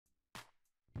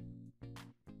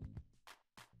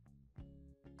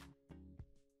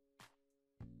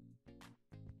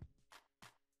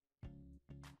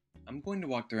I'm going to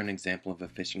walk through an example of a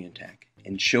phishing attack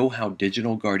and show how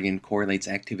Digital Guardian correlates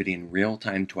activity in real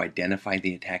time to identify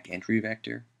the attack entry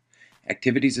vector,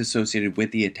 activities associated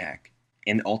with the attack,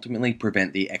 and ultimately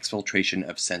prevent the exfiltration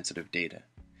of sensitive data.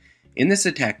 In this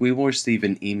attack, we will receive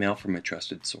an email from a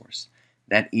trusted source.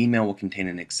 That email will contain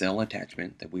an Excel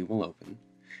attachment that we will open.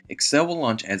 Excel will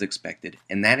launch as expected,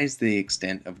 and that is the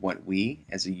extent of what we,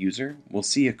 as a user, will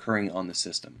see occurring on the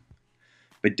system.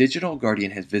 But Digital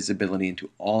Guardian has visibility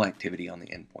into all activity on the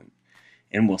endpoint,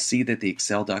 and we'll see that the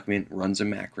Excel document runs a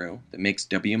macro that makes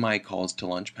WMI calls to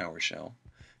launch PowerShell.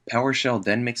 PowerShell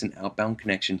then makes an outbound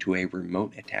connection to a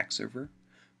remote attack server,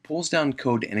 pulls down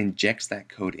code and injects that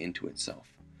code into itself.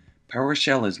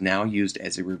 PowerShell is now used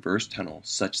as a reverse tunnel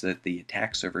such that the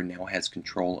attack server now has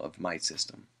control of my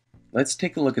system. Let's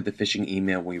take a look at the phishing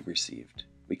email we received.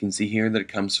 We can see here that it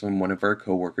comes from one of our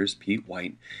coworkers, Pete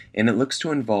White, and it looks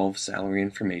to involve salary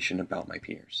information about my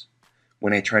peers.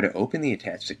 When I try to open the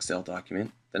attached Excel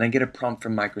document, then I get a prompt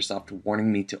from Microsoft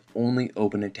warning me to only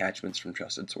open attachments from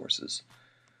trusted sources.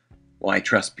 Well, I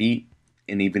trust Pete,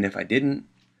 and even if I didn't,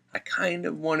 I kind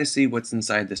of want to see what's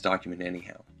inside this document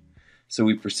anyhow. So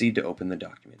we proceed to open the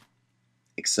document.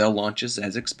 Excel launches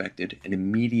as expected, and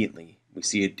immediately we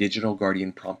see a Digital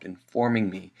Guardian prompt informing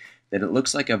me that it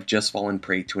looks like I've just fallen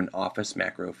prey to an Office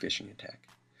macro phishing attack.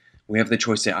 We have the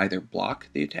choice to either block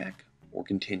the attack or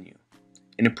continue.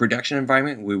 In a production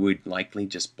environment, we would likely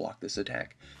just block this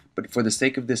attack, but for the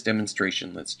sake of this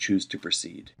demonstration, let's choose to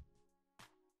proceed.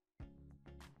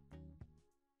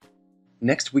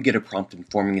 Next, we get a prompt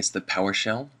informing us that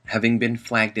PowerShell, having been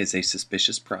flagged as a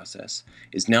suspicious process,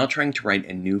 is now trying to write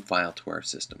a new file to our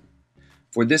system.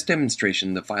 For this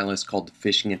demonstration, the file is called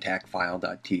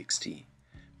phishingattackfile.txt.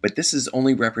 But this is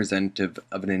only representative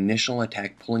of an initial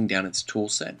attack pulling down its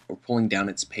toolset or pulling down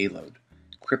its payload,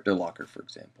 CryptoLocker for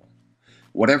example.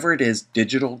 Whatever it is,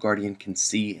 Digital Guardian can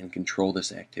see and control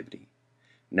this activity.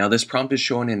 Now this prompt is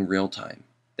shown in real time.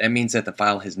 That means that the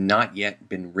file has not yet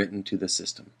been written to the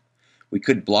system. We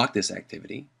could block this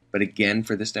activity, but again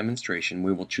for this demonstration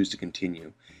we will choose to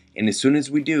continue, and as soon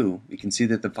as we do, we can see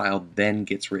that the file then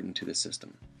gets written to the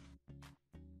system.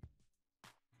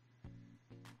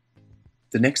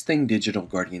 The next thing Digital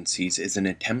Guardian sees is an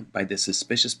attempt by this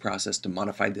suspicious process to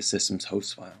modify the system's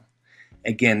host file.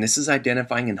 Again, this is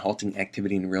identifying and halting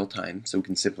activity in real time, so we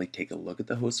can simply take a look at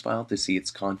the host file to see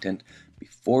its content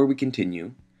before we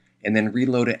continue, and then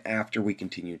reload it after we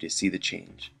continue to see the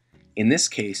change. In this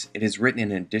case, it has written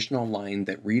an additional line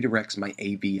that redirects my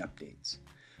AV updates.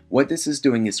 What this is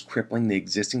doing is crippling the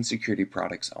existing security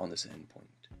products on this endpoint.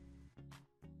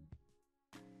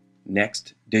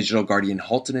 Next, Digital Guardian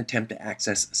halts an attempt to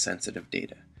access sensitive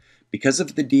data. Because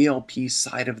of the DLP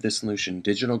side of the solution,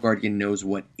 Digital Guardian knows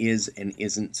what is and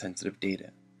isn't sensitive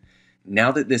data.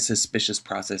 Now that this suspicious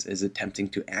process is attempting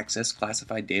to access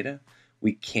classified data,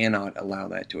 we cannot allow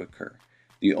that to occur.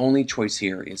 The only choice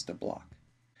here is to block.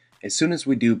 As soon as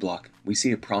we do block, we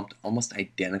see a prompt almost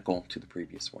identical to the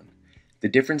previous one. The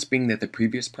difference being that the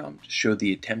previous prompt showed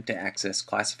the attempt to access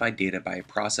classified data by a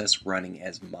process running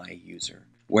as my user,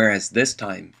 whereas this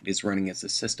time it is running as a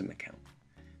system account.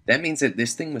 That means that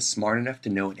this thing was smart enough to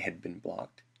know it had been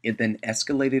blocked. It then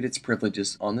escalated its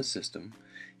privileges on the system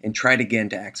and tried again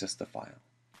to access the file.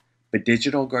 But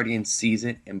Digital Guardian sees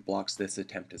it and blocks this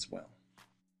attempt as well.